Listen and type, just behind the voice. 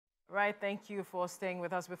Right, thank you for staying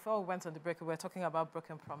with us. Before we went on the break, we were talking about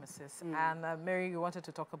broken promises. And Mary, you wanted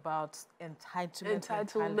to talk about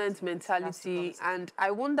entitlement mentality. And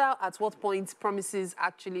I wonder at what point promises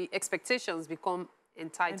actually, expectations become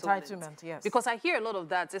entitlement. Entitlement, yes. Because I hear a lot of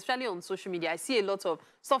that, especially on social media. I see a lot of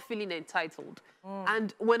stop feeling entitled.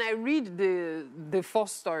 And when I read the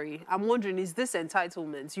first story, I'm wondering, is this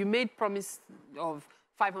entitlement? You made promise of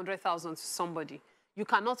 500,000 to somebody. You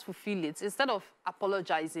cannot fulfill it. Instead of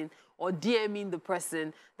apologizing or DMing the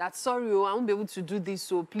person that, sorry, oh, I won't be able to do this,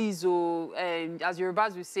 so please, oh, and as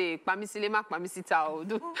Yorubas will say,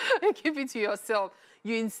 keep it to yourself.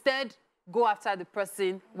 You instead go after the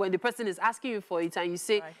person when the person is asking you for it and you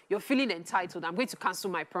say, you're feeling entitled, I'm going to cancel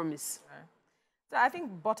my promise. Right. So I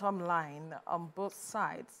think bottom line on both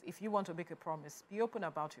sides, if you want to make a promise, be open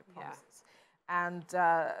about your promises. And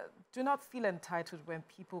do not feel entitled when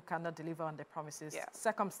people cannot deliver on their promises.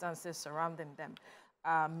 Circumstances surrounding them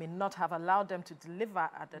may not have allowed them to deliver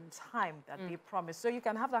at the time that they promised. So you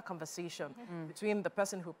can have that conversation between the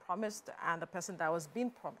person who promised and the person that was being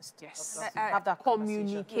promised. Yes. Have that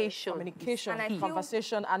communication.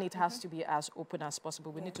 Conversation, and it has to be as open as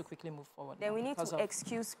possible. We need to quickly move forward. Then we need to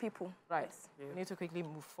excuse people. Right. We need to quickly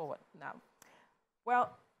move forward now.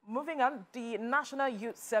 Well, moving on, the National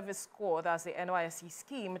Youth Service Corps, that's the NYSC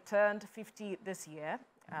scheme, turned 50 this year.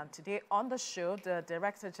 And today on the show, the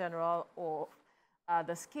Director General of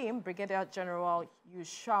the scheme, Brigadier General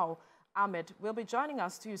Yushau Ahmed, will be joining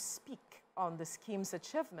us to speak on the scheme's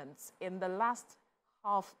achievements in the last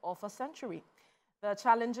half of a century. The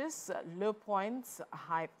challenges, low points,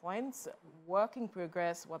 high points, work in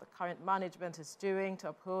progress, what the current management is doing to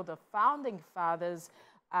uphold the Founding Fathers'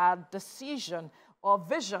 decision or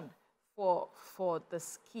vision for the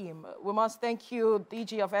scheme. We must thank you,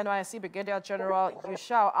 DG of NYSC, Brigadier General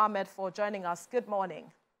Yushau Ahmed, for joining us. Good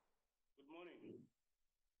morning. Good morning.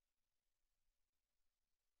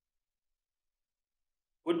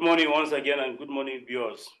 Good morning once again, and good morning,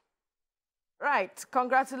 viewers. Right.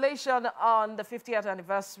 Congratulations on the 50th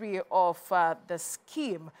anniversary of the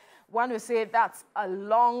scheme. One would say that's a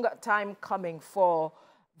long time coming for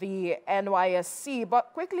the NYSC,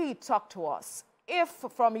 but quickly talk to us. If,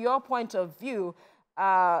 from your point of view,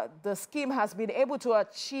 the scheme has been able to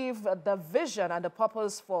achieve the vision and the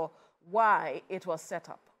purpose for why it was set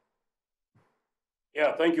up.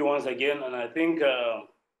 Yeah, thank you once again. And I think the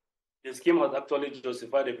scheme has actually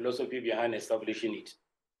justified the philosophy behind establishing it.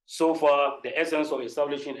 So far, the essence of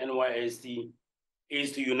establishing NYSC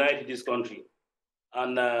is to unite this country,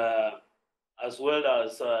 and as well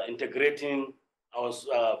as integrating our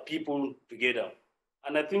people together.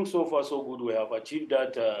 And I think so far so good we have achieved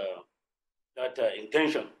that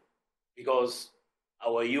intention, because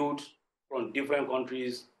our youth from different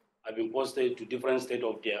countries have been posted to different states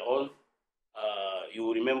of their own. You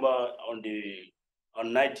will remember on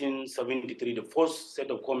 1973, the first set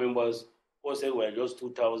of core members posted were just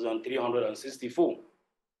 2,364.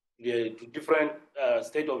 They're to different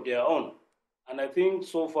states of their own. And I think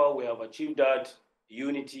so far we have achieved that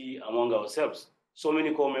unity among ourselves. So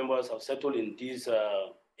many core members have settled in these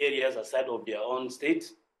areas aside of their own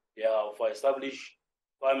states. They have established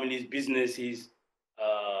families, businesses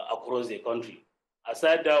across the country.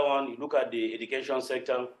 Aside that one, you look at the education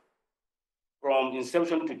sector, from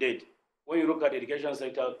inception to date. When you look at the education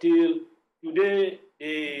sector, till today,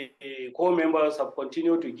 the core members have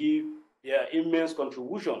continued to give their immense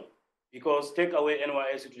contribution, because take away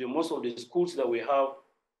NYSC today, most of the schools that we have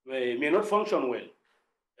may not function well.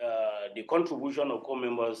 The contribution of core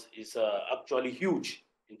members is actually huge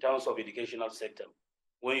in terms of educational sector.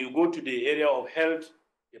 When you go to the area of health,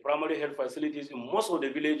 the primary health facilities in most of the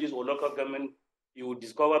villages or local government, you will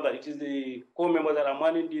discover that it is the core members that are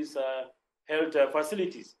managing these health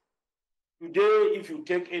facilities. Today, if you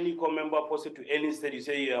take any core member posted to any state, you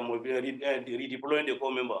say I'm redeploying the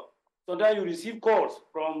core member. So then you receive calls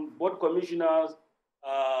from board commissioners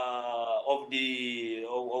of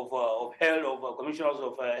health, of commissioners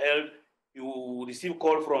of health. You receive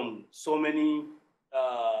call from so many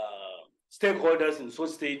stakeholders in so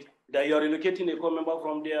state that you are relocating a core member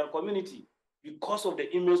from their community because of the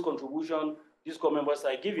immense contribution these core members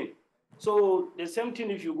are giving. So the same thing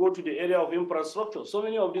if you go to the area of infrastructure. So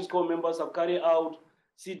many of these core members have carried out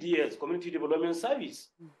CDS, Community Development Service,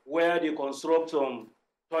 where they construct some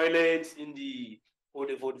toilets in for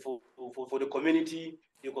the community.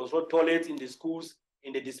 They construct toilets in the schools,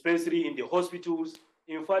 in the dispensary, in the hospitals.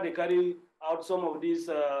 In fact, they carry out some of these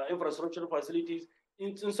infrastructure facilities.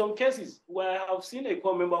 In some cases, where I have seen a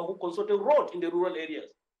core member who constructed road in the rural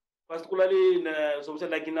areas, particularly in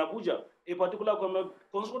like in Abuja, a particular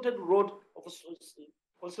constructed road of a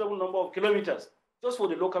considerable number of kilometers just for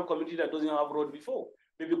the local community that doesn't have road before.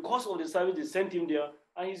 But because of the service, they sent him there,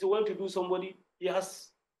 and he's a well-to-do somebody. He has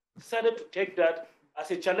decided to take that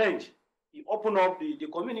as a challenge. He opened up the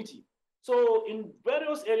community. So in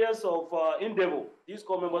various areas of endeavor, these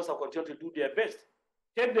core members have continued to do their best.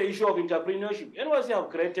 Take the issue of entrepreneurship. NYSC have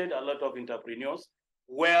created a lot of entrepreneurs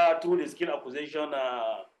where through the skill acquisition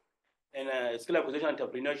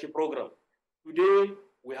entrepreneurship program. Today,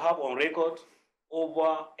 we have on record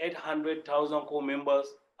over 800,000 core members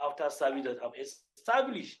after service that have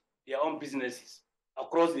established their own businesses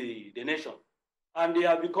across the nation. And they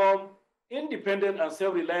have become independent and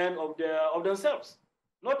self-reliant of themselves.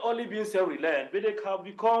 Not only being self-reliant, but they have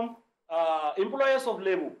become employers of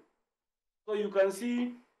labor. So you can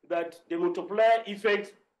see that the multiplier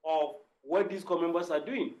effect of what these core members are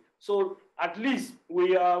doing. So at least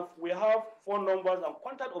we have phone numbers and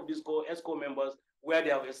contact of these ESCO members where they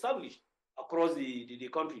have established across the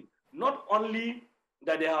country. Not only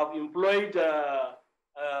that they have employed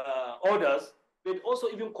others, but also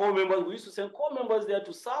even core members. We used to send core members there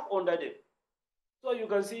to serve under them. So you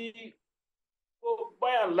can see,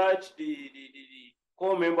 by and large, the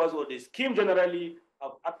core members or the scheme generally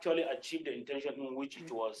have actually achieved the intention in which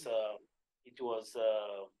it was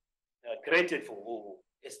created for or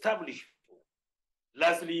established for.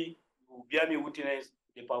 Lastly, you bear me witness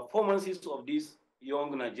the performances of these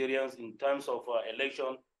young Nigerians in terms of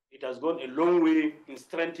election. It has gone a long way in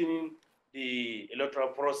strengthening the electoral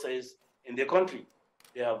process in the country.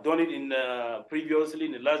 They have done it in previously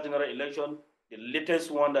in the last general election, the latest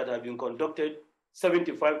one that have been conducted.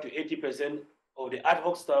 75 to 80% of the ad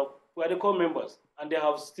hoc staff were the core members, and they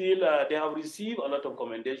have still they have received a lot of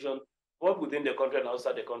commendation both within the country and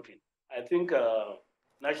outside the country. I think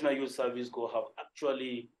National Youth Service Corps have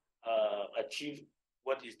actually achieved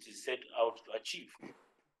what it is set out to achieve.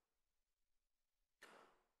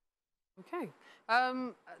 Okay.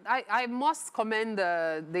 I must commend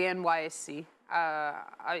the NYSC.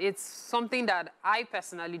 It's something that I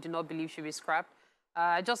personally do not believe should be scrapped.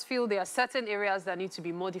 I just feel there are certain areas that need to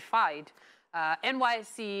be modified.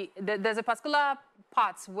 NYSC, there's a particular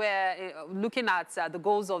part where, looking at the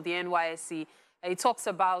goals of the NYSC, it talks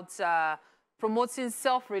about promoting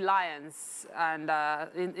self-reliance and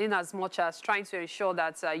in as much as trying to ensure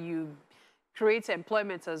that you create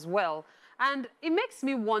employment as well. And it makes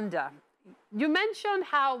me wonder, you mentioned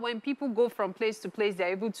how when people go from place to place, they're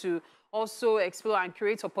able to also explore and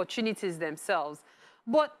create opportunities themselves.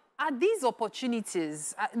 But are these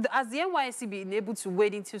opportunities, has the NYSC been able to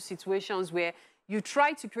wade into situations where you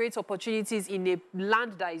try to create opportunities in a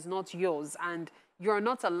land that is not yours and you're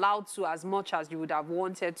not allowed to as much as you would have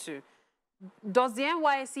wanted to? Does the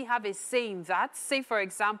NYSC have a say in that? Say, for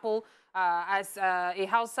example, as a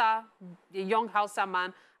young Hausa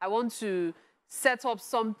man, I want to set up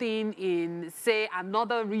something in, say,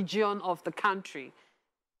 another region of the country.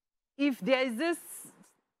 If there is this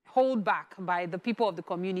hold back by the people of the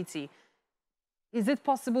community, is it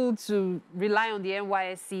possible to rely on the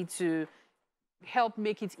NYSC to help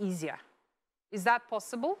make it easier? Is that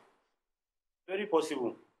possible? Very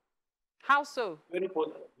possible. How so?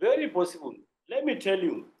 Very possible. Let me tell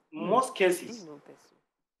you, in most cases,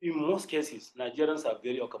 Nigerians are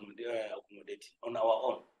very accommodating on our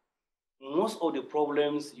own. Most of the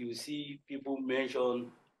problems you see people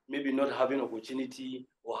mention, maybe not having opportunity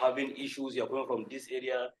or having issues, you're going from this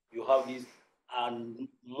area, you have this, and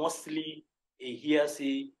mostly a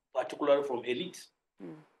hearsay, particularly from elite.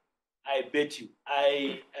 I bet you,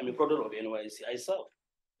 I am a product of NYSC. I serve,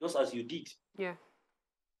 just as you did. Yeah.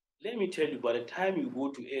 Let me tell you, by the time you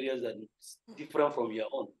go to areas that are different from your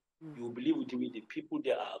own, you will believe with me, the people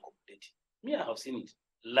there are accommodating. Me, I have seen it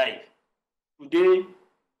live. Today,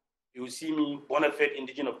 you will see me, born and fed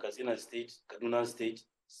indigenous of Kaduna State,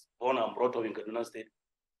 born and brought up in Kaduna State.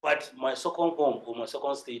 But my second home or my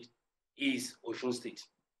second state is Osun State.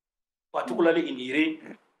 Particularly in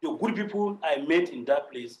Ire, the good people I met in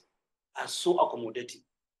that place are so accommodating.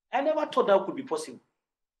 I never thought that could be possible.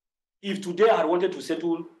 If today I had wanted to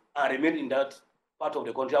settle and remain in that part of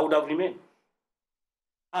the country, I would have remained.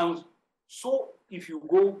 And so if you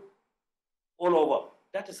go all over,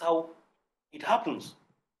 that is how it happens.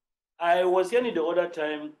 I was hearing the other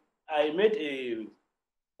time, I met a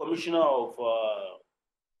commissioner of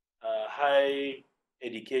high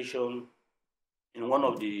education in one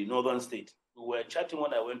of the northern states. We were chatting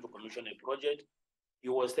when I went to commission a project. He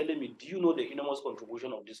was telling me, do you know the enormous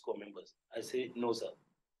contribution of these core members? I said, no, sir.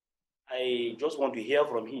 I just want to hear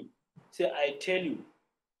from him. Say, I tell you,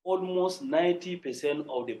 almost 90%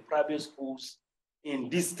 of the private schools in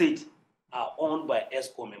this state are owned by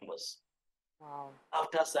ESCO members. Wow.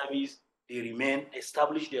 After service, they remain,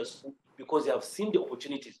 establish their school, because they have seen the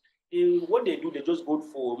opportunities. What they do, they just go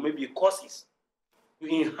for maybe courses to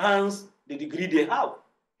enhance the degree they have.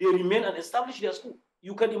 They remain and establish their school.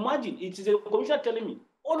 You can imagine, it is a commissioner telling me,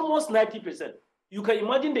 almost 90%. You can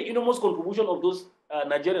imagine the enormous contribution of those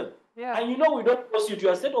Nigerians. Yeah. And you know, we don't proceed to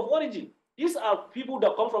your state of origin. These are people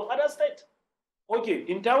that come from other states. Okay,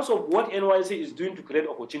 in terms of what NYSC is doing to create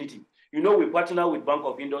opportunity, you know, we partner with Bank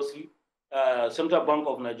of Industry, Central Bank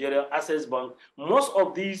of Nigeria, Access Bank. Most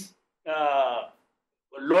of these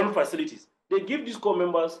loan facilities, they give these core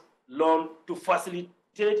members loan to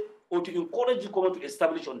facilitate or to encourage the core to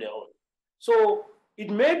establish on their own. So it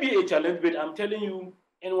may be a challenge, but I'm telling you,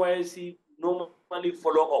 NYSC normally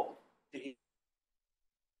follow up.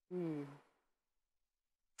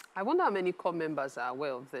 I wonder how many core members are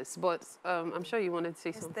aware of this, but I'm sure you wanted to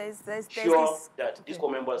say something. There's Sure that these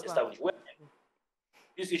core members establish. Well,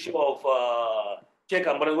 this issue of check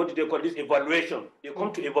and balance, what do they call this? Evaluation. They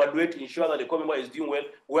come to evaluate to ensure that the core member is doing well.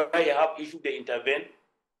 Where they have issues, they intervene.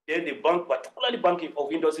 Then the bank, particularly Bank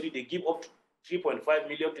of Industry, they give up to 3.5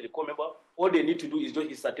 million to the core member. All they need to do is just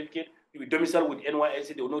his certificate. He will domicile with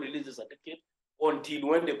NYSC. They will not release the certificate until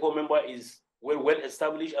when the core member is well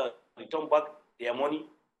established and return back their money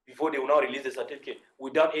before they will now release the certificate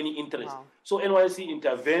without any interest. Wow. So NYSC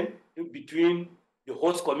intervene between the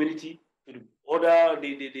host community to the other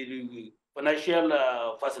the financial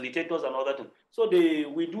facilitators and other things. So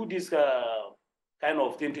we do this kind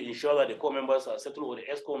of thing to ensure that the core members are settled or the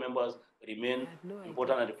ex-core members remain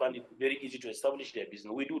important and they find it very easy to establish their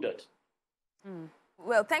business. We do that.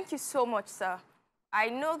 Well, thank you so much, sir. I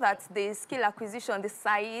know that the skill acquisition, the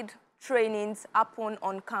SAID trainings happen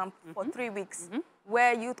on camp for 3 weeks,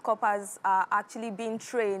 where youth corpers are actually being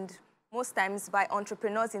trained most times by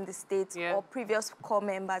entrepreneurs in the state or previous core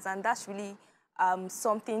members, and that's really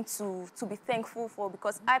something to be thankful for,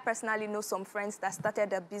 because I personally know some friends that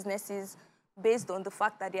started their businesses based on the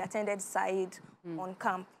fact that they attended SAID on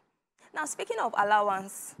camp. Now, speaking of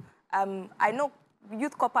allowance, I know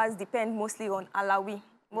youth corpers depend mostly on Alawi,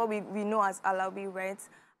 what we know as Alawi, right?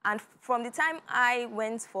 And from the time I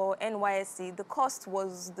went for NYSC, the cost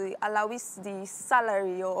was the Alawi, the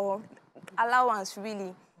salary or allowance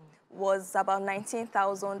really was about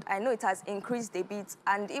 19,000. I know it has increased a bit,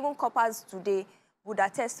 and even corpers today would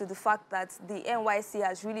attest to the fact that the NYSC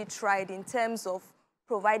has really tried in terms of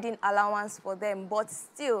providing allowance for them, but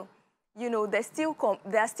still, you know, there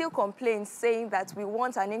are still complaints saying that we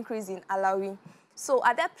want an increase in Alawi. So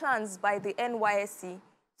are there plans by the NYSC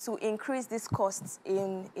to increase these costs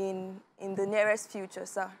in the nearest future,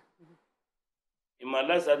 sir? In my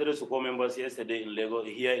last address to core members yesterday in Lagos,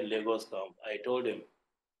 here in Lagos camp, I told them,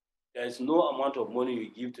 there is no amount of money you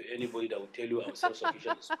give to anybody that will tell you I'm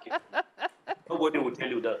self-sufficient. Okay. Nobody will tell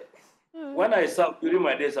you that. When I served, during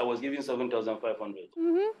my days, I was giving 7,500.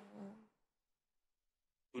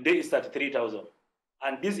 Today is 33,000.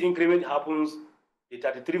 And this increment happens, the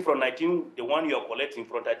 33 from 19, the one you are collecting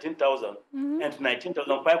from 13,000, and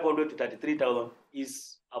 19,500 to 33,000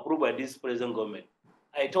 is approved by this present government.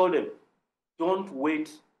 I told them, don't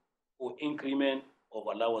wait for increment of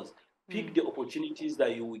allowance. Pick the opportunities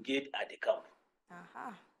that you will get at the camp.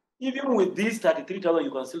 Even with these 33,000,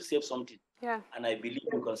 you can still save something. And I believe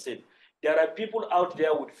you can save. There are people out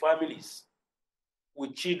there with families,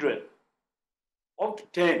 with children, up to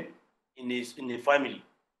 10 in a family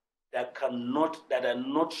that are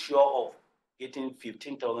not sure of getting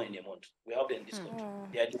 15,000 in a month. We have them in this country.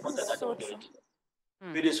 They are the ones that are not doing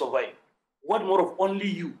it. Will they survive? What more of only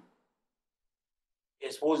you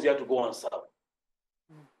exposed there to go and serve?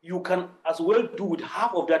 You can as well do with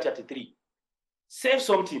half of that 33. Save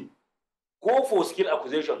something. Go for skill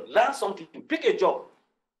acquisition. Learn something. Pick a job.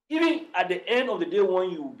 Even at the end of the day, when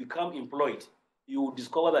you become employed, you will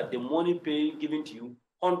discover that the money given to you,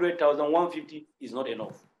 100,000, 150, is not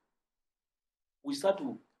enough. We start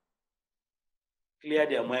to clear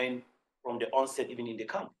their mind from the onset, even in the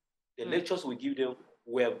camp. The lectures we give them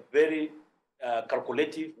were very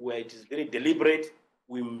calculative, where it is very deliberate.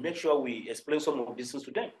 We make sure we explain some of these things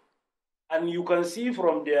to them. And you can see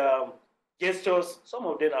from their gestures, some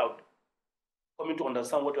of them are coming to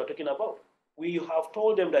understand what we're talking about. We have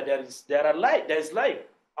told them that there is life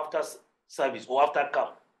after service or after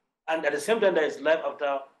camp. And at the same time, there is life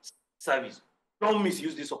after service. Don't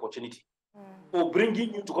misuse this opportunity. For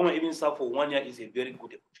bringing you to come and even serve for 1 year is a very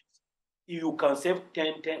good opportunity. If you can save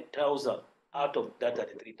 10,000 out of that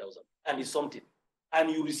 33,000, and it's something. And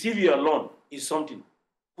you receive your loan, is something.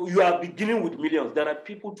 You are beginning with millions. There are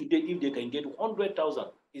people today, if they can get 100,000,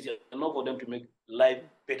 it's enough for them to make life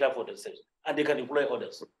better for themselves. And they can employ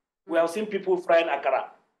others. We have seen people frying akara.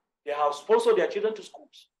 They have sponsored their children to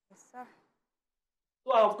schools. Yes, sir.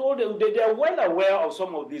 So I have told them they are well aware of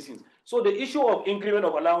some of these things. So the issue of increment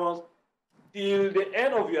of allowance, till the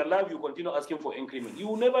end of your life, you continue asking for increment. You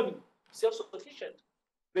will never be self-sufficient.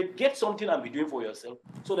 But get something and be doing for yourself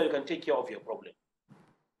so that you can take care of your problem.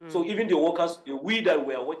 So even the workers, we that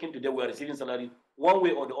we are working today, we are receiving salary one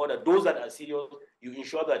way or the other. Those that are serious, you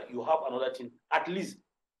ensure that you have another thing, at least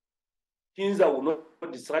things that will not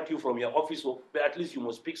distract you from your office work, but at least you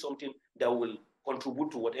must pick something that will contribute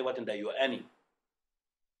to whatever thing that you are earning.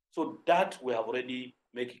 So that we have already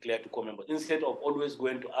made it clear to core members, instead of always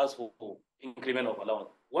going to ask for increment of allowance.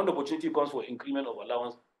 When the opportunity comes for increment of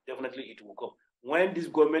allowance, definitely it will come. When this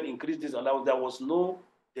government increased this allowance, there was no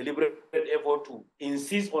deliberate effort to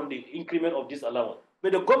insist on the increment of this allowance.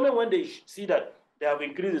 But the government, when they see that they have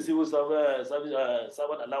increased the civil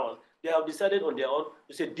servant allowance, they have decided on their own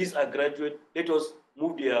to say, these are graduate, let us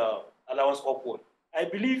move their allowance upward. I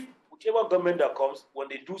believe whichever government that comes, when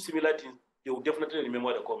they do similar things, they will definitely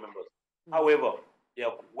remember the core members. However,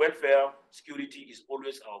 their welfare, security is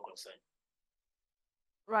always our concern.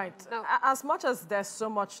 Right. Now, as much as there's so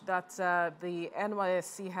much that the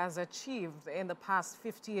NYSC has achieved in the past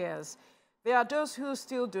 50 years, there are those who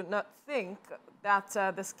still do not think that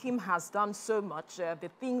the scheme has done so much. They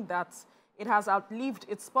think that it has outlived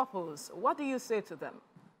its purpose. What do you say to them?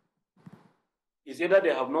 It's either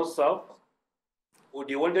they have not served, or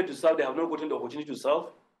they wanted to serve, they have not gotten the opportunity to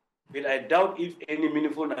serve. But I doubt if any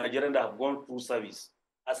meaningful Nigerians that have gone through service.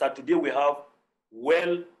 As of today, we have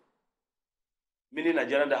many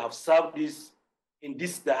Nigerians that have served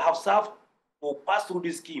that have served or passed through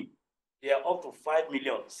this scheme. They are up to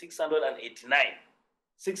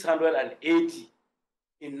 5,680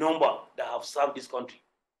 in number that have served this country.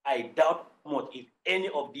 I doubt much if any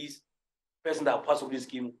of these persons that have passed through this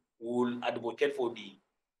scheme will advocate for the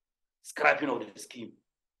scrapping of the scheme.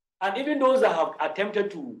 And even those that have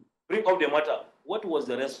attempted to bring up the matter, what was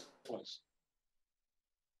the response?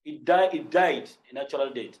 It died a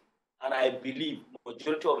natural death. And I believe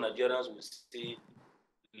majority of Nigerians will say,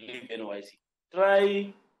 leave NYSC.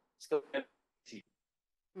 Try don't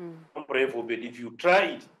pray for it. If you try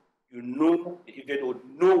it, you know the effect or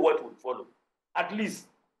know what will follow. At least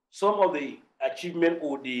some of the achievement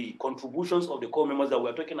or the contributions of the core members that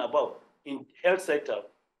we're talking about in health sector,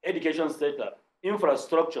 education sector,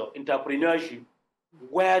 infrastructure, entrepreneurship,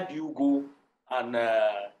 where do you go and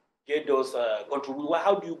get those contributions?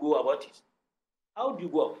 How do you go about it? How do you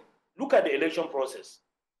go? Look at the election process.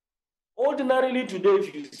 Ordinarily today,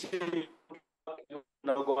 if you say,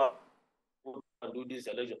 now go out and do this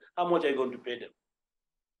election, how much are you going to pay them?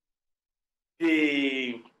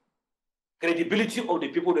 The credibility of the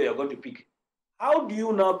people that you're going to pick. How do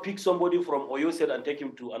you now pick somebody from Oyo State and take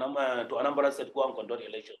him to Anambra State to go and conduct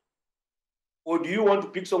election? Or do you want to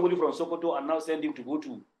pick somebody from Sokoto and now send him to go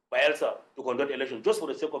to Bayelsa to conduct election just for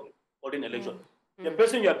the sake of holding election? The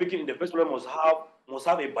person you are picking in the first place must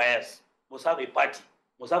have a bias, must have a party,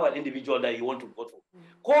 must have an individual that you want to vote for.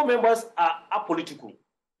 Core members are apolitical.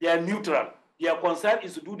 They are neutral. Their concern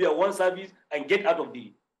is to do their one service and get out of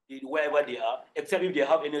the wherever they are, except if they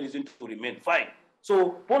have any reason to remain. Fine.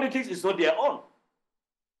 So politics is not their own.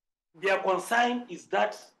 Their concern is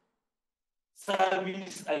that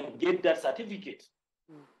service and get that certificate.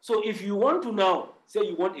 So if you want to now say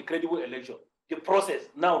you want a credible election, the process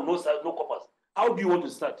now no coppers. How do you want to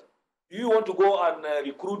start? Do you want to go and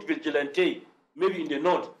recruit vigilante, maybe in the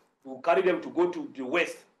north, to carry them to go to the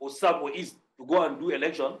west or south or east to go and do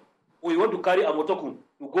election? Or you want to carry Amotokun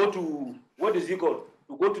to go to, what is it called?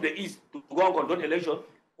 To go to the east to go and conduct election?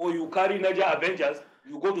 Or you carry Niger Avengers,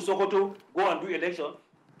 you go to Sokoto, go and do election?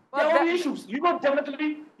 There are issues. You know,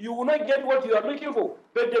 definitely, you will not get what you are looking for.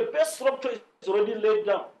 But the best structure is already laid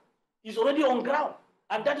down. It's already on ground.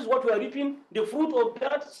 And that is what we are reaping, the fruit of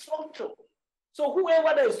that structure. So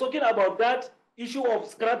whoever that is talking about that issue of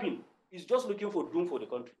scrapping is just looking for doom for the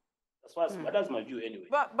country. As far as that's my view anyway.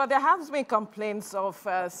 But there has been complaints of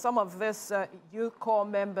some of these youth core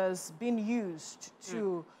members being used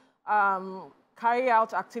to carry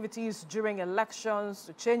out activities during elections,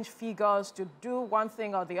 to change figures, to do one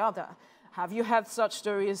thing or the other. Have you had such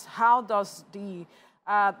stories? How does the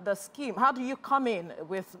scheme, how do you come in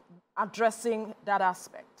with addressing that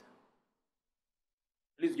aspect?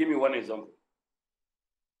 Please give me one example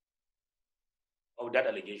of that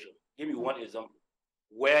allegation. Give me one example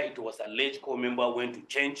where it was alleged core member went to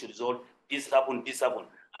change the result, this happened,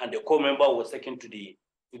 and the core member was taken to the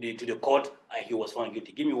court and he was found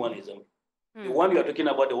guilty. Give me one example. The one you are talking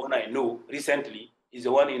about, the one I know recently, is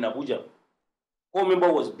the one in Abuja. Core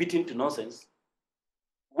member was beaten to nonsense.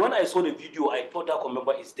 When I saw the video, I thought that core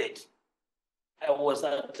member is dead. I was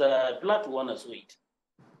at Plateau when I saw it.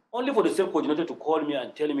 only for the same coordinator to call me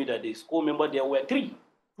and tell me that the school member, there were 3,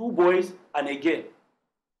 2 boys and a girl.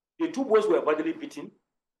 The 2 boys were badly beaten.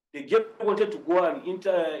 The girl wanted to go and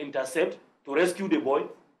intercept to rescue the boy.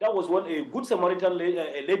 That was when a good Samaritan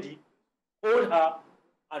lady hold her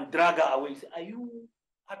and drag her away. Say, are you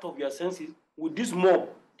out of your senses? With this mob,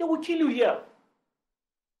 they will kill you here.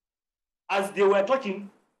 As they were talking,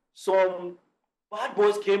 some bad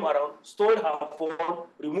boys came around, stole her phone,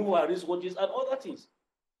 removed her wristwatches and other things.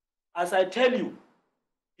 As I tell you,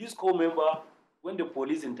 this co-member, when the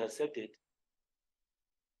police intercepted,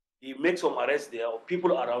 he made some arrests there, or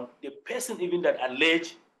people around. The person even that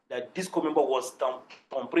alleged that this co-member was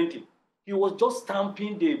printing, he was just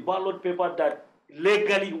stamping the ballot paper that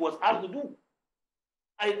legally he was asked to do.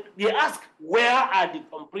 They asked, where are the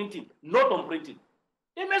printing? Not printing.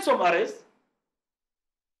 They made some arrests.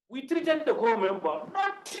 We treated the co-member,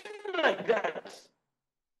 nothing like that.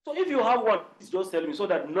 So if you have one, please just tell me so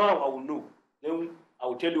that now I will know. Then I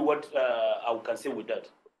will tell you what I can say with that.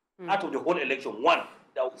 Out of the whole election, one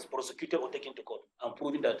that was prosecuted or taken to court and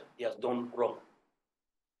proving that he has done wrong.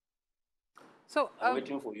 So I'm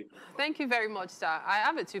waiting for you. Thank you very much, sir. I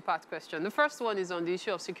have a 2-part question. The first one is on the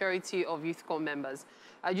issue of security of youth corps members.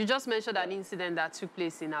 You just mentioned an incident that took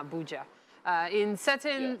place in Abuja. In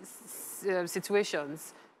certain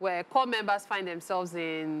situations where corps members find themselves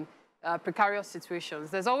in precarious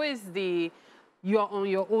situations, there's always you're on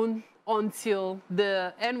your own until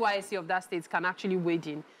the NYSC of that state can actually wade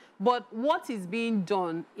in. But what is being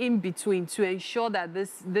done in between to ensure that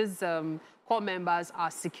these corps members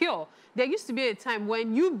are secure? There used to be a time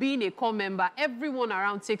when you being a corps member, everyone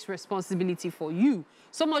around takes responsibility for you.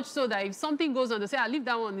 So much so that if something goes on, they say, leave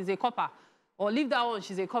that one, is a copper. Or leave that one,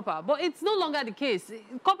 she's a copper. But it's no longer the case.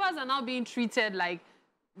 Coppers are now being treated like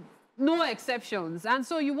no exceptions. And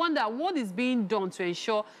so you wonder what is being done to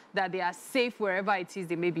ensure that they are safe wherever it is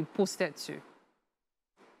they may be posted to.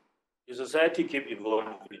 The society keep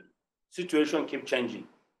evolving. Situation keep changing.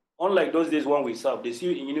 Unlike those days when we served, they see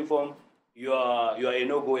you in uniform, you are a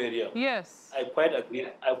no-go area. Yes. I quite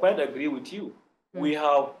agree with you. We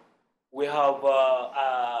have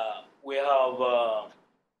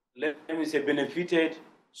let me say benefited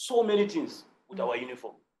so many things with our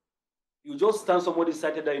uniform. You just stand somebody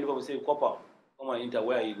sighted that uniform and say, Copper, come on, enter,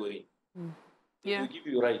 where are you going? Yeah. They will give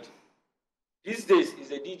you right. These days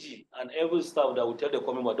is a DG and every staff that will tell the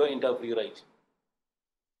commander, don't enter free right.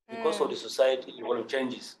 Because of the society, it will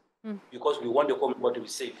changes. Because we want the commander to be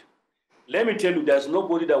safe. Let me tell you, there's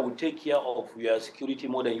nobody that will take care of your security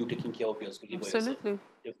more than you taking care of your security. Absolutely.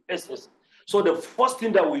 So the first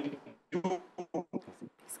thing that we do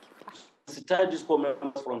is start these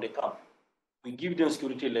commanders from the camp. We give them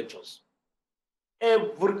security lectures.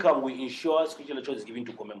 Every camp we ensure security lectures is given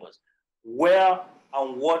to co-members. Where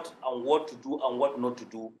and what to do and what not to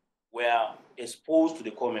do were exposed to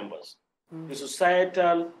the co-members. The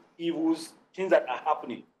societal evils, things that are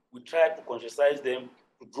happening, we try to conscientize them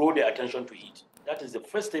to draw their attention to it. That is the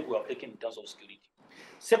first step we have taken in terms of security.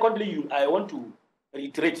 Secondly, I want to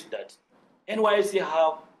reiterate that NYSC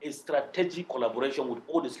have a strategic collaboration with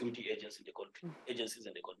all the security agencies in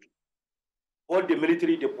the country. All the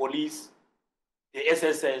military, the police, the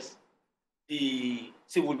SSS, the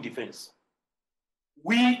civil defense.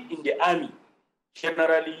 We in the army,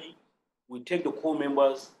 generally, we take the corps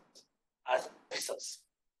members as officers.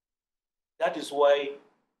 That is why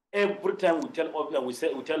every time we tell corps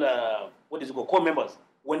members,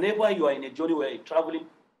 whenever you are in a journey where you're traveling,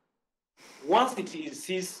 once it is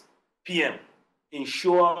 6 p.m.,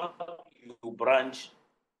 ensure you branch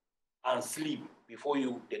and sleep before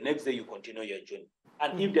the next day you continue your journey.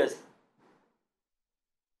 And if there's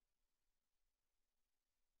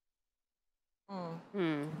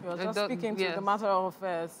You're just speaking to the matter of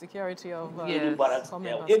security of any barracks,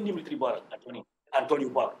 any military barrack, Antonio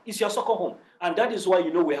Park. It's your soccer home. And that is why,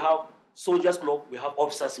 we have soldiers club, we have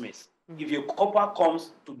officers' mess. If your copper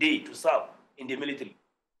comes today to serve in the military,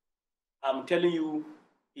 I'm telling you,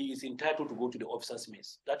 he is entitled to go to the officers'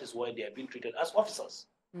 mess. That is why they are being treated as officers.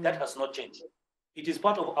 That has not changed. It is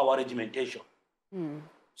part of our regimentation.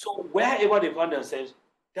 So wherever they find themselves,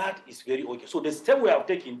 that is very okay. So the step we have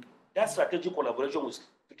taken, that strategic collaboration with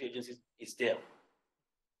security agencies is there.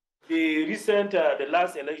 The recent, the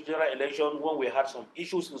last general election, when we had some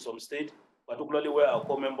issues in some state, particularly where our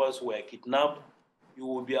corps members were kidnapped, you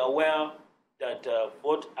will be aware that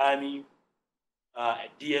both Army,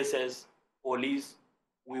 DSS, police,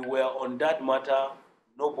 we were on that matter.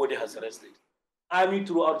 Nobody has arrested. Army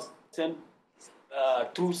throughout sent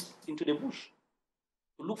troops into the bush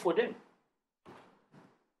to look for them,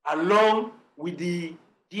 along with the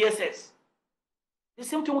DSS. The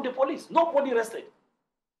same thing with the police. Nobody arrested.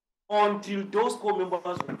 until those core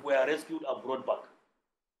members were rescued and brought back.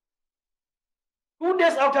 2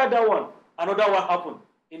 days after that one, another one happened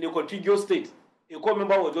in a contiguous state. A core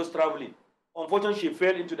member was just traveling. Unfortunately, she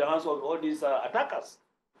fell into the hands of all these attackers.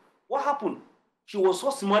 What happened? She was so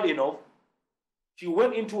smart enough, she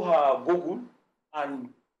went into her Google and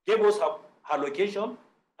gave us her location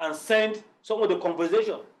and sent some of the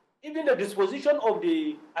conversation. Even the disposition of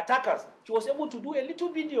the attackers, she was able to do a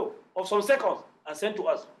little video of some seconds and send to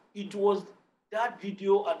us. It was that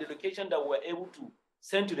video and the location that we were able to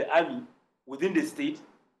send to the army within the state.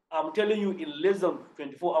 I'm telling you, in less than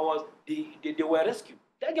 24 hours, they were rescued.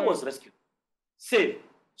 That girl was rescued. Safe.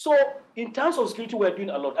 So, in terms of security, we're doing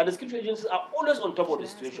a lot. And the security agencies are always on top of the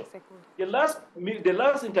situation. The last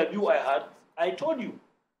interview I had, I told you,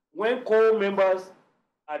 when core members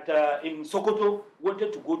in Sokoto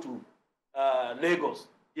wanted to go to Lagos,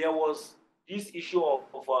 there was this issue of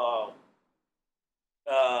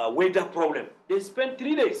weather problem. They spent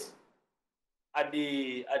 3 days at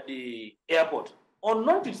the airport,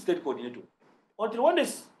 unknown to the state coordinator. Until when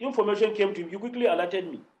this information came to him, he quickly alerted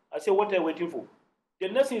me. I said, what are you waiting for? The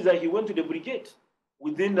next thing is that he went to the brigade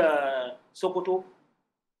within Sokoto.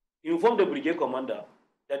 He informed the brigade commander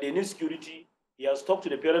that they need security. He has talked to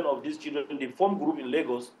the parent of these children. They formed group in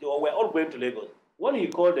Lagos. They were all going to Lagos. When he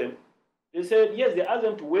called them, they said, yes, they asked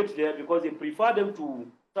them to wait there because they prefer them to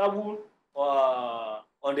travel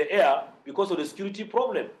on the air because of the security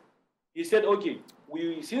problem. He said, okay,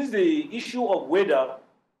 since the issue of weather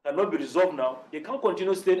cannot be resolved now, they can't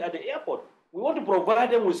continue staying at the airport. We want to provide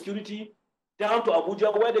them with security down to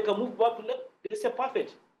Abuja where they can move back to Lagos. They say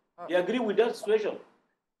perfect. They agree with that situation.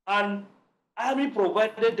 And Army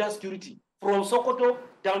provided that security from Sokoto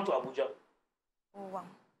down to Abuja. Oh, wow.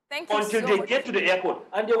 Thank you until they get to the airport,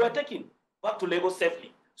 and they were taken back to Lagos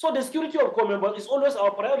safely. So the security of core members is always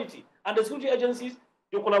our priority. And the security agencies,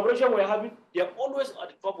 the collaboration we're having, they are always at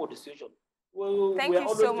the top of the situation. Thank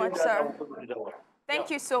you so much, sir. Thank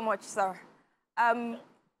you so much, sir.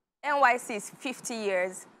 NYSC is 50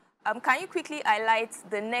 years. Can you quickly highlight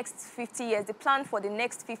the next 50 years, the plan for the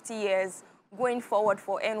next 50 years going forward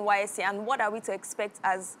for NYSC, and what are we to expect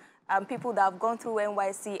as people that have gone through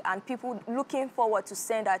NYSC and people looking forward to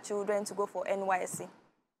send our children to go for NYSC?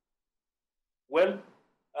 Well,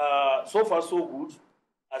 so far so good.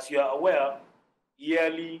 As you are aware,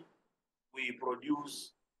 yearly we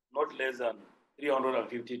produce not less than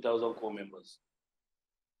 350,000 core members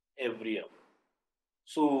every year.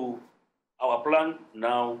 So our plan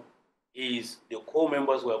now is the core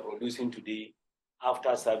members we are producing today,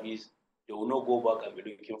 after service, they will not go back and be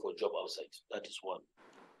looking for a job outside. That is one.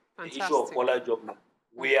 Fantastic. The issue of collar job,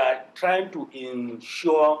 we are trying to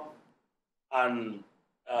ensure and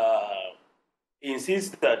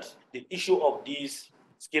insist that the issue of this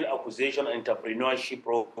skill acquisition and entrepreneurship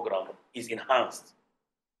program is enhanced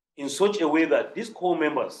in such a way that these core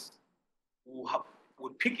members will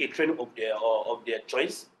pick a training of their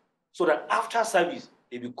choice, so that after service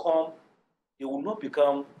they will not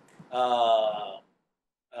become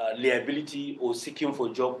liability or seeking for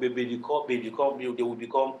job. They will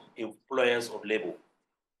become employers of labor.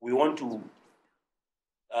 We want to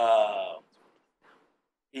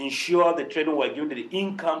ensure the training we're giving, the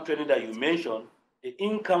income training that you mentioned, the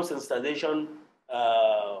income sensitization,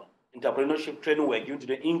 entrepreneurship training we're giving to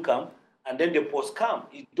the income, and then the post-camp.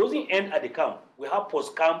 It doesn't end at the camp. We have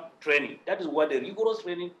post-camp training. That is where the rigorous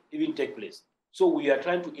training even takes place. So we are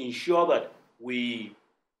trying to ensure that we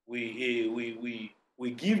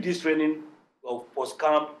give this training of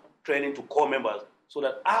post-camp training to core members, so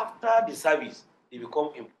that after the service, they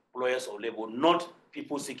become employers of labor, not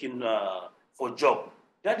people seeking for job.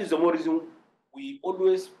 That is the more reason we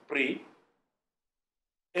always pray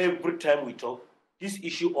every time we talk, this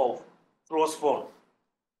issue of trust fund.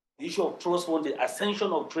 The issue of trust fund, the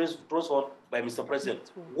ascension of trust fund by Mr.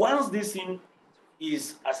 President. Once this thing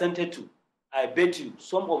is assented to, I bet you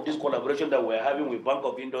some of this collaboration that we're having with Bank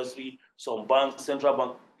of Industry, some banks, central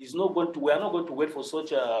bank, we are not going to wait for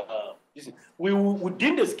such a,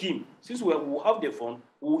 within the scheme, since we will have the fund,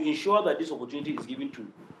 we will ensure that this opportunity is given to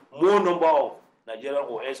more number of Nigerian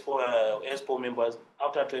or EXPO members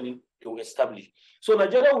after training to establish. So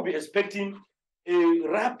Nigeria will be expecting a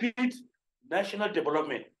rapid national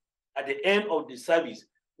development at the end of the service,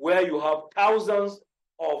 where you have thousands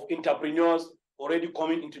of entrepreneurs already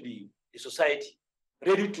coming into the society,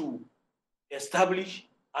 ready to establish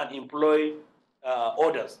and employ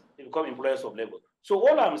others to become employers of labor. So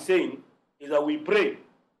all I'm saying is that we pray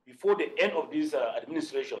before the end of this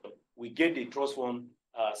administration, we get the trust fund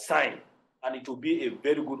signed, and it will be a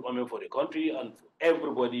very good honor for the country and for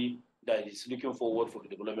everybody that is looking forward for the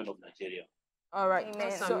development of Nigeria. All right. Amen.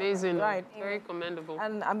 That's amazing. Right. Very commendable.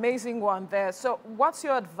 An amazing one there. So what's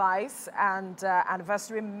your advice and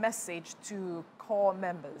anniversary message to core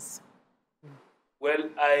members? Well,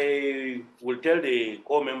 I will tell the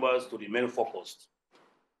core members to remain focused,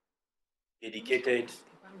 dedicated,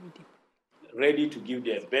 ready to give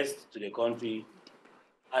their best to the country.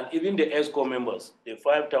 And even the ESCO members, the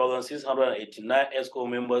 5,689 ESCO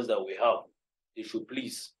members that we have, they should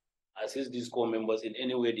please assist these core members in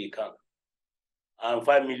any way they can. And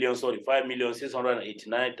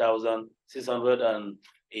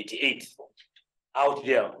 5,689,688 out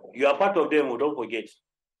there. You are part of them, don't forget.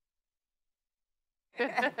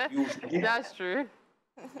 That's true.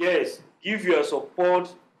 Yes, give your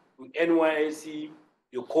support to NYSC,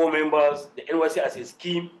 your core members, the NYSC as a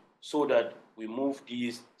scheme, so that we move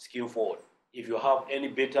this scheme forward. If you have any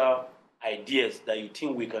better ideas that you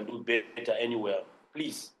think we can do better anywhere,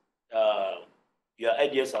 please, your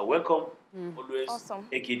ideas are welcome. Always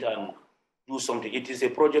take it and do something. It is a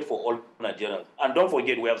project for all Nigerians. And don't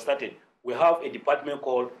forget, we have started. We have a department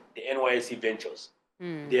called the NYSC Ventures.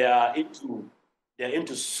 They are into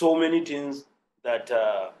so many things that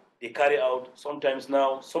they carry out. Sometimes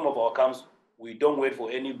now, some of our camps, we don't wait for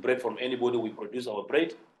any bread from anybody. We produce our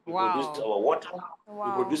bread. We produce our water.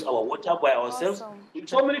 We produce our water by ourselves.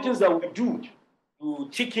 So many things that we do. To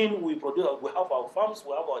chicken, we produce. We have our farms.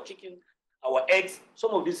 We have our chicken, our eggs.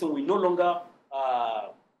 Some of these things we no longer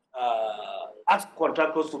ask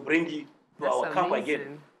contractors to bring it to our camp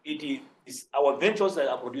again. It is our ventures that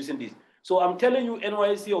are producing this. So I'm telling you,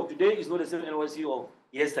 NYSC of today is not the same NYSC of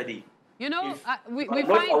yesterday. You know, we not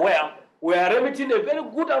find aware, we are remitting a very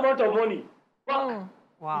good amount of money back to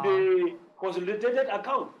the consolidated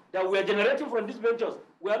account that we are generating from these ventures.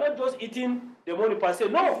 We are not just eating the money per se.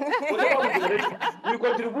 No, whatever we generate,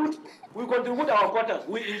 we contribute our quotas.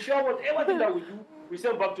 We ensure whatever thing that we do, we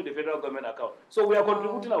send back to the federal government account. So we are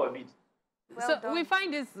contributing our bit. We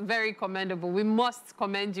find this very commendable. We must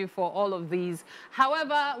commend you for all of these.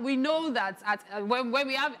 However, we know that when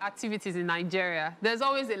we have activities in Nigeria, there's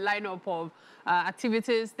always a lineup of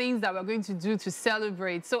activities, things that we're going to do to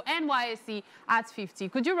celebrate. So NYSC at 50,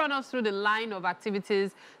 could you run us through the line of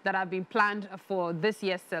activities that have been planned for this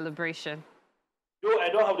year's celebration? No, I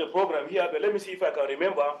don't have the program here, but let me see if I can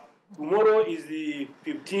remember. Tomorrow is the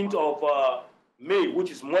 15th of May,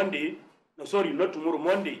 which is Monday. No, sorry, not tomorrow,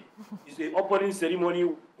 Monday. It's the opening ceremony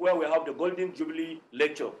where we have the Golden Jubilee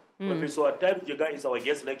lecture. Professor Yushau Dogara is our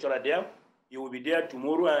guest lecturer there. He will be there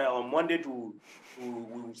tomorrow and on Monday to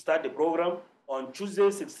start the program. On Tuesday,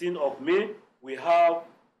 16th of May, we have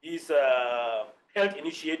this health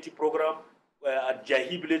initiative program at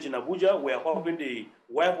Jahi Village in Abuja. We are hoping the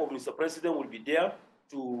wife of Mr. President will be there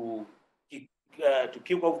to kick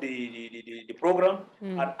off the program.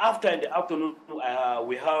 And after in the afternoon,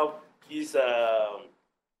 we have this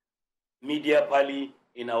media rally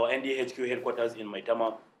in our NDHQ headquarters in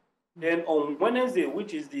Maitama. Then on Wednesday,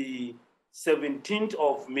 which is the 17th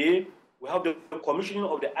of May, we have the commissioning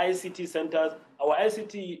of the ICT centers. Our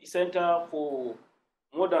ICT center for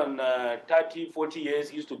more than 30, 40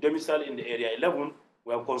 years used to domicile in the Area 11.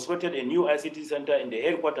 We have constructed a new ICT center in the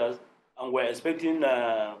headquarters, and we're expecting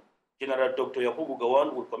General Dr. Yakubu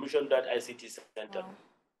Gawan will commission that ICT center.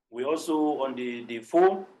 We also, on the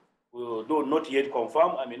 4th, though not yet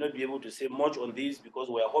confirmed, I may not be able to say much on this because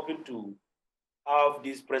we are hoping to have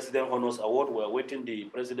this President Honors Award. We are waiting the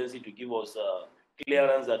presidency to give us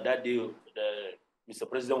clearance that that day Mr.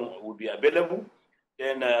 President will be available.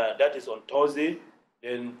 Then that is on Thursday.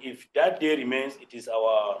 Then if that day remains, it is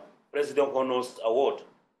our President Honors Award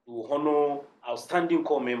to honor outstanding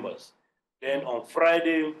core members. Then on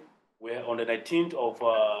Friday, on the 19th of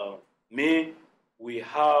May, we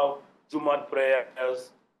have Jumat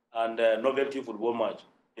prayers and novelty football match.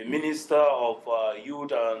 The Minister of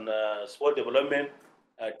Youth and Sport Development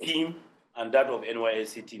team and that of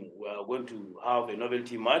NYSC team. We are going to have a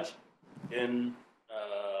novelty match. Then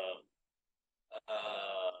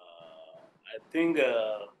I think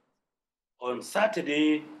on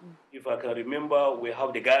Saturday, if I can remember, we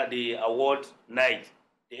have the award night.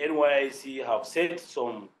 The NYSC have set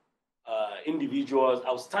some individuals,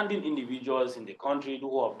 outstanding individuals in the country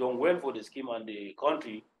who have done well for the scheme and the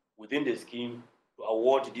country within the scheme to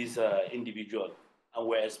award this individual. And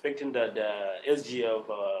we're expecting that the SGF,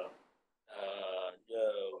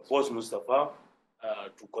 Boss Mustafa,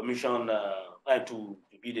 to commission and to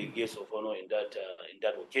be the guest of honor in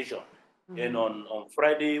that occasion. And on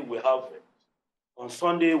Friday, on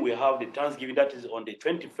Sunday, we have the Thanksgiving. That is on the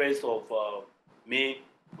 21st of May.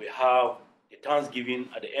 We have the Thanksgiving.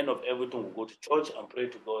 At the end of everything, we go to church and pray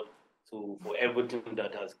to God for everything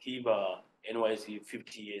that has given NYSC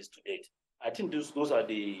 50 years to date. I think those are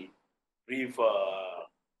the brief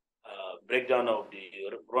breakdown of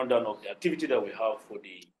the rundown of the activity that we have for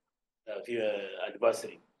the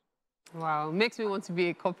anniversary. Wow, makes me want to be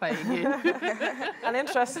a copper again. An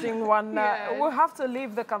interesting one. Yes. We'll have to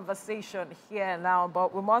leave the conversation here now,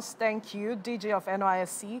 but we must thank you, DG of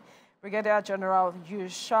NYSC, Brigadier General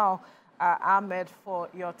Yushau Ahmed, for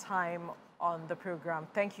your time on the program.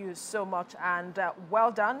 Thank you so much, and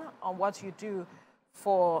well done on what you do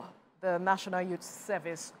for the National Youth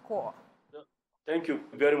Service Corps. Thank you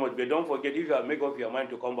very much. But don't forget, if you make up your mind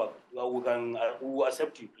to come back, we will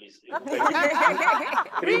accept you, please.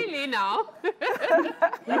 Really now?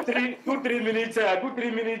 2-3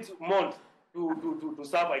 minutes month to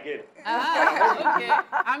serve again. Ah, okay.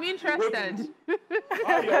 I'm interested.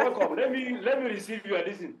 You're welcome. Let me receive you and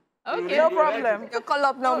listen. Okay. No problem. Your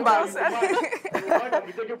call-up numbers.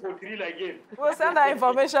 Be taken for drill again. We'll send that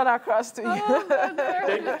information across to you.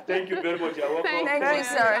 Thank you very much. You're welcome. Thank you,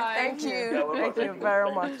 sir. Thank you. Thank you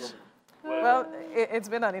very much. Well, it's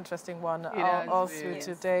been an interesting one all through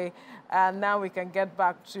today. And now we can get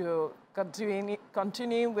back to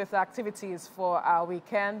continuing with activities for our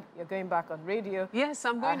weekend. You're going back on radio. Yes,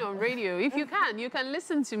 I'm going on radio. If you can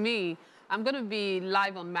listen to me. I'm going to be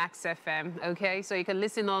live on Max FM, okay? So you can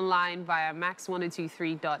listen online via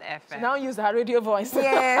max1023.fm. So now use her radio voice.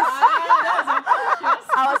 Yes.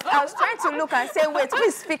 I was trying to look and say, wait, who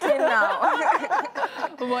is speaking now?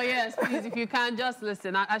 Well, yes, please, if you can, just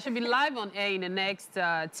listen. I should be live on air in the next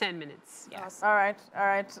 10 minutes. Yes. All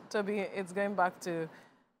right, Toby, it's going back to...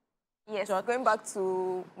 Yes, going back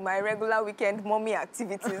to my regular weekend mommy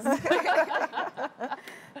activities.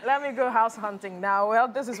 Let me go house hunting now. Well,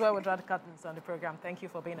 this is where we'll draw the curtains on the program. Thank you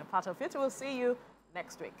for being a part of it. We'll see you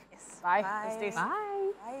next week. Yes. Bye. Bye. Stay safe.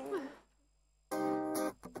 Bye. Bye.